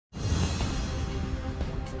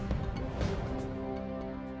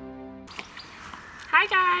Hi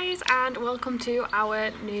guys, and welcome to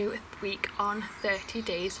our new week on 30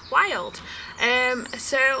 Days Wild.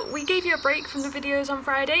 So we gave you a break from the videos on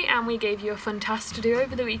Friday and we gave you a fun task to do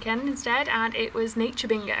over the weekend instead, and it was nature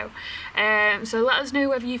bingo. So let us know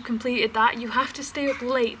whether you've completed that. You have to stay up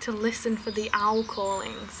late to listen for the owl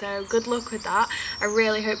calling, so good luck with that. I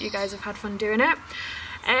really hope you guys have had fun doing it.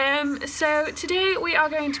 So today we are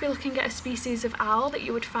going to be looking at a species of owl that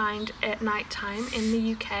you would find at night time in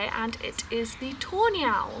the UK, and it is the tawny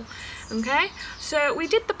owl. Okay, so we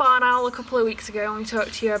did the barn owl a couple of weeks ago and we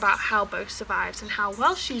talked to you about how Bo survives and how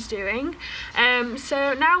well she's doing.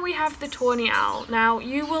 So now we have the tawny owl. Now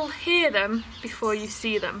you will hear them before you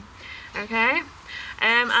see them, okay?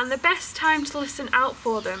 And the best time to listen out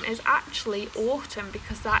for them is actually autumn,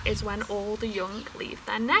 because that is when all the young leave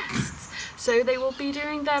their nests. So they will be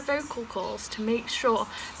doing their vocal calls to make sure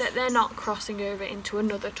that they're not crossing over into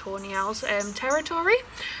another tawny owl's territory.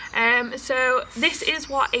 So this is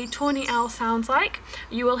what a tawny owl sounds like.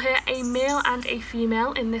 You will hear a male and a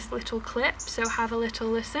female in this little clip, so have a little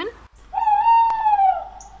listen.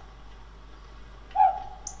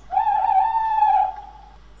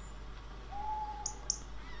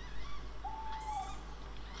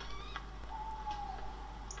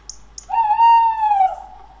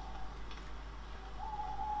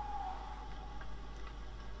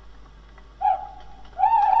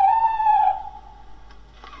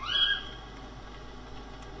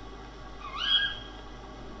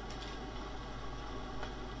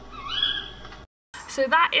 So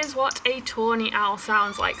that is what a tawny owl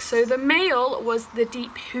sounds like. So the male was the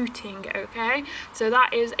deep hooting, okay? So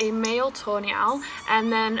that is a male tawny owl, and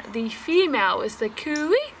then the female was the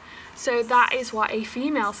cooey. So that is what a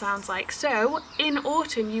female sounds like. So in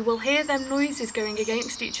autumn you will hear them noises going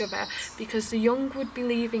against each other because the young would be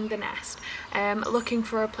leaving the nest, looking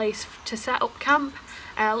for a place to set up camp,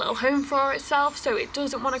 a little home for itself, so it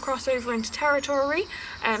doesn't want to cross over into territory.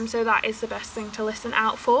 So that is the best thing to listen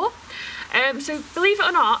out for. So believe it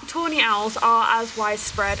or not, tawny owls are as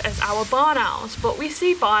widespread as our barn owls, but we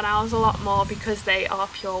see barn owls a lot more because they are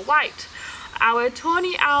pure white. Our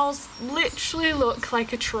tawny owls literally look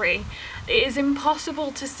like a tree. It is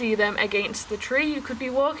impossible to see them against the tree. You could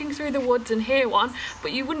be walking through the woods and hear one,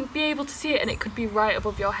 but you wouldn't be able to see it, and it could be right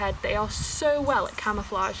above your head. They are so well at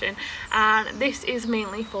camouflaging, and this is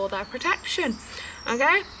mainly for their protection.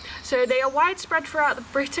 Okay, so they are widespread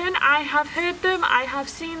throughout Britain. I have heard them, I have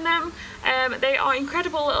seen them. They are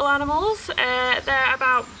incredible little animals. They're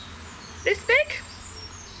about this big.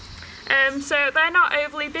 So they're not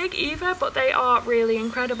overly big either, but they are really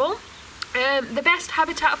incredible. The best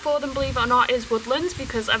habitat for them, believe it or not, is woodlands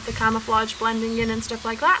because of the camouflage blending in and stuff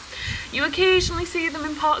like that. You occasionally see them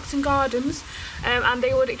in parks and gardens, and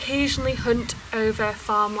they would occasionally hunt over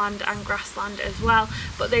farmland and grassland as well,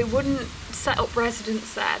 but they wouldn't set up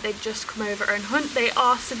residence there. They'd just come over and hunt. They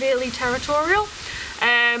are severely territorial.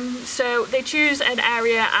 So they choose an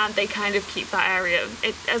area and they kind of keep that area.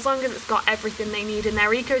 As long as it's got everything they need in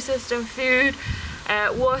their ecosystem, food,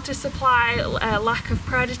 water supply, lack of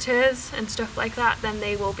predators and stuff like that, then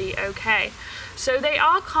they will be okay. So they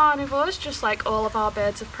are carnivores, just like all of our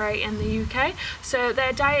birds of prey in the UK. So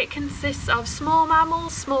their diet consists of small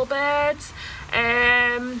mammals, small birds,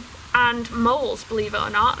 and moles, believe it or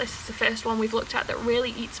not. This is the first one we've looked at that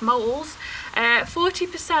really eats moles.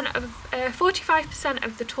 45%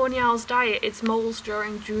 of the tawny owl's diet is moles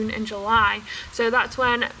during June and July. So that's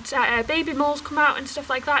when baby moles come out and stuff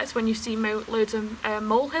like that. It's when you see loads of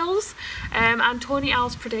molehills, and tawny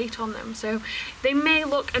owls predate on them. So they may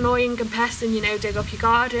look annoying and pest and, you know, dig up your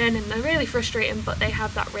garden, and they're really frustrating, but they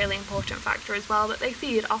have that really important factor as well, that they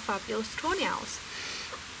feed off fabulous tawny owls.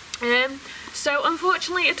 So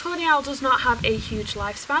unfortunately a tawny owl does not have a huge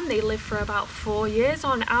lifespan. They live for about 4 years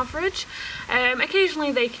on average.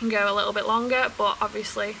 Occasionally they can go a little bit longer, but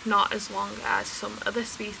obviously not as long as some other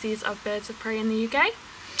species of birds of prey in the UK.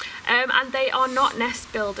 And they are not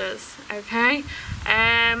nest builders, okay?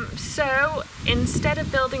 So instead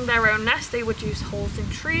of building their own nest, they would use holes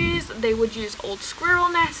in trees, they would use old squirrel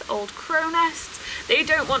nests, old crow nests. They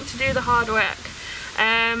don't want to do the hard work.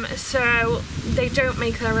 So they don't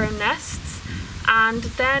make their own nests, and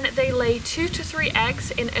then they lay 2 to 3 eggs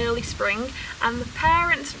in early spring, and the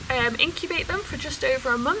parents incubate them for just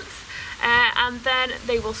over a month, and then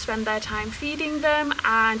they will spend their time feeding them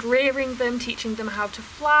and rearing them, teaching them how to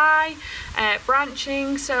fly,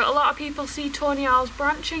 branching. So a lot of people see tawny owls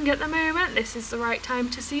branching at the moment. This is the right time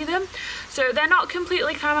to see them. So they're not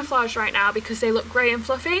completely camouflaged right now because they look grey and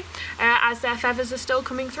fluffy as their feathers are still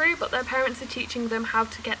coming through, but their parents are teaching them how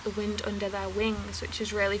to get the wind under their wings, which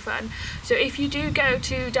is really fun. So if you do go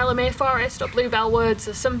to Delamere Forest or Bluebell Woods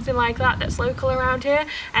or something like that that's local around here,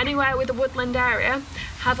 anywhere with a woodland area,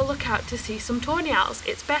 have a look out to see some tawny owls.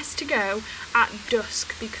 It's best to go at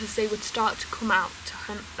dusk because they would start to come out to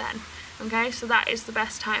hunt then. Okay, so that is the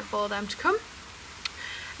best time for them to come.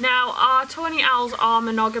 Now, our tawny owls are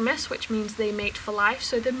monogamous, which means they mate for life.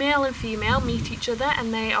 So the male and female meet each other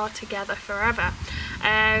and they are together forever.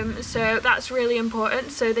 So that's really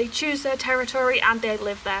important. So they choose their territory and they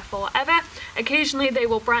live there forever. Occasionally they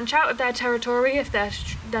will branch out of their territory if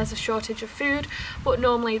there's a shortage of food, but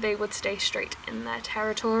normally they would stay straight in their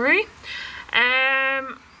territory.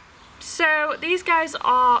 So these guys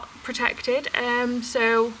are protected.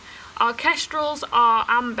 So our kestrels are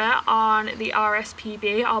amber on the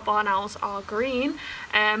RSPB, our barn owls are green,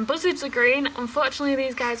 buzzards are green. Unfortunately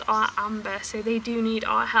these guys are amber, so they do need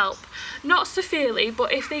our help. Not severely,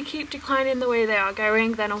 but if they keep declining the way they are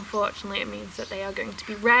going, then unfortunately it means that they are going to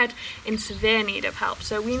be red, in severe need of help.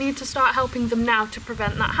 So we need to start helping them now to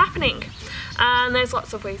prevent that happening. And there's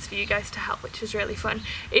lots of ways for you guys to help, which is really fun.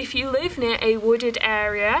 If you live near a wooded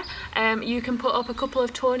area, you can put up a couple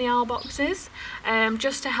of tawny owl boxes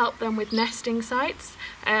just to help them with nesting sites.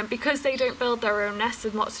 Because they don't build their own nests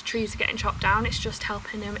and lots of trees are getting chopped down, it's just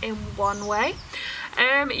helping them in one way.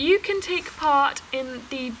 You can take part in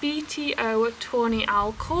the BTO Tawny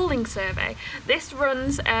Owl Calling Survey. This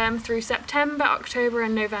runs through September, October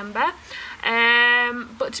and November.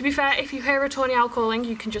 But to be fair, if you hear a tawny owl calling,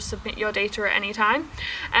 you can just submit your data at any time.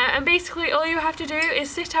 And basically all you have to do is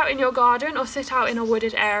sit out in your garden or sit out in a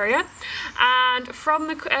wooded area, and from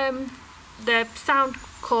the sound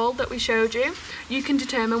call that we showed you, you can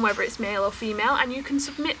determine whether it's male or female, and you can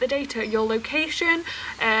submit the data, your location,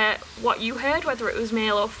 what you heard, whether it was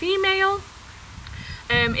male or female,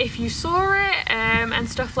 if you saw it, and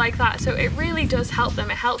stuff like that. So it really does help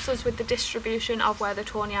them. It helps us with the distribution of where the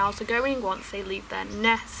tawny owls are going once they leave their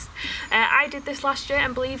nest. I did this last year,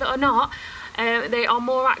 and believe it or not, they are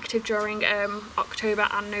more active during October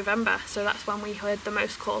and November, so that's when we heard the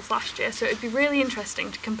most calls last year. So it'd be really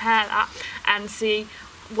interesting to compare that and see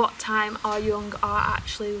what time our young are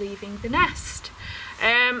actually leaving the nest.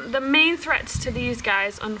 The main threats to these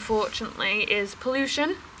guys, unfortunately, is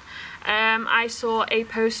pollution. I saw a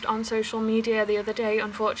post on social media the other day,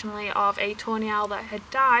 unfortunately, of a tawny owl that had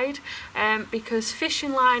died because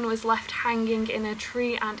fishing line was left hanging in a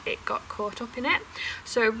tree and it got caught up in it.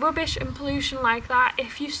 So rubbish and pollution like that,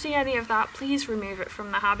 if you see any of that, please remove it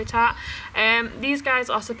from the habitat. These guys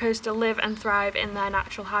are supposed to live and thrive in their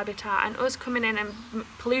natural habitat, and us coming in and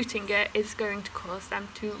polluting it is going to cause them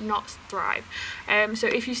to not thrive. So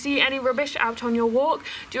if you see any rubbish out on your walk,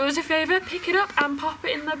 do us a favour, pick it up and pop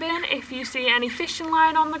it in the bin. If you see any fishing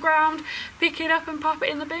line on the ground, pick it up and pop it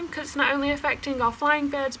in the bin, because it's not only affecting our flying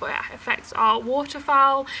birds, but it affects our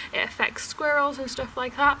waterfowl, it affects squirrels and stuff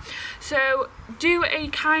like that. So do a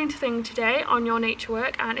kind thing today on your nature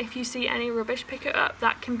work, and if you see any rubbish, pick it up.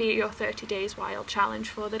 That can be your 30 days wild challenge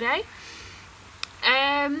for the day.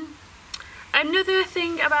 Another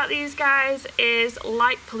thing about these guys is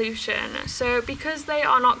light pollution. So because they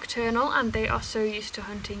are nocturnal and they are so used to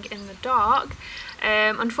hunting in the dark,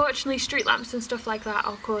 unfortunately street lamps and stuff like that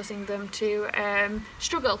are causing them to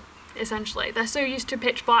struggle, essentially. They're so used to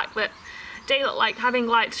pitch black that daylight, like having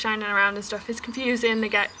lights shining around and stuff, is confusing. They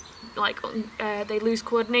get they lose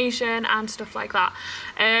coordination and stuff like that.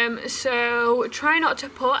 So try not to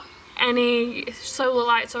put any solar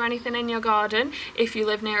lights or anything in your garden if you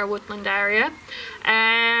live near a woodland area,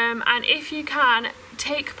 and if you can,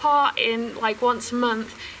 take part in, like, once a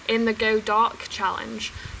month in the Go Dark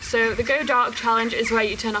challenge. So the Go Dark challenge is where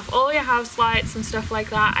you turn off all your house lights and stuff like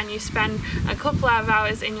that, and you spend a couple of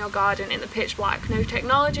hours in your garden in the pitch black, no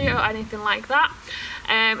technology or anything like that.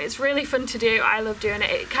 It's really fun to do. I love doing it.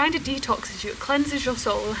 It kind of detoxes you, it cleanses your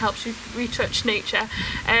soul and helps you retouch nature.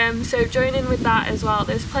 So join in with that as well.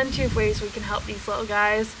 There's plenty of ways we can help these little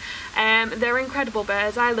guys. They're incredible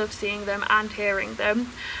birds. I love seeing them and hearing them.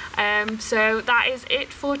 So that is it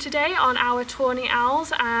for today on our tawny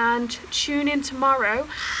owls, and tune in tomorrow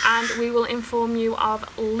and we will inform you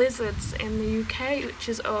of lizards in the UK, which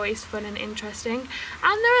is always fun and interesting,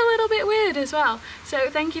 and they're a little bit weird as well. So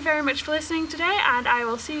thank you very much for listening today, and I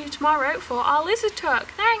will see you tomorrow for our lizard talk.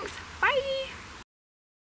 Thanks, bye!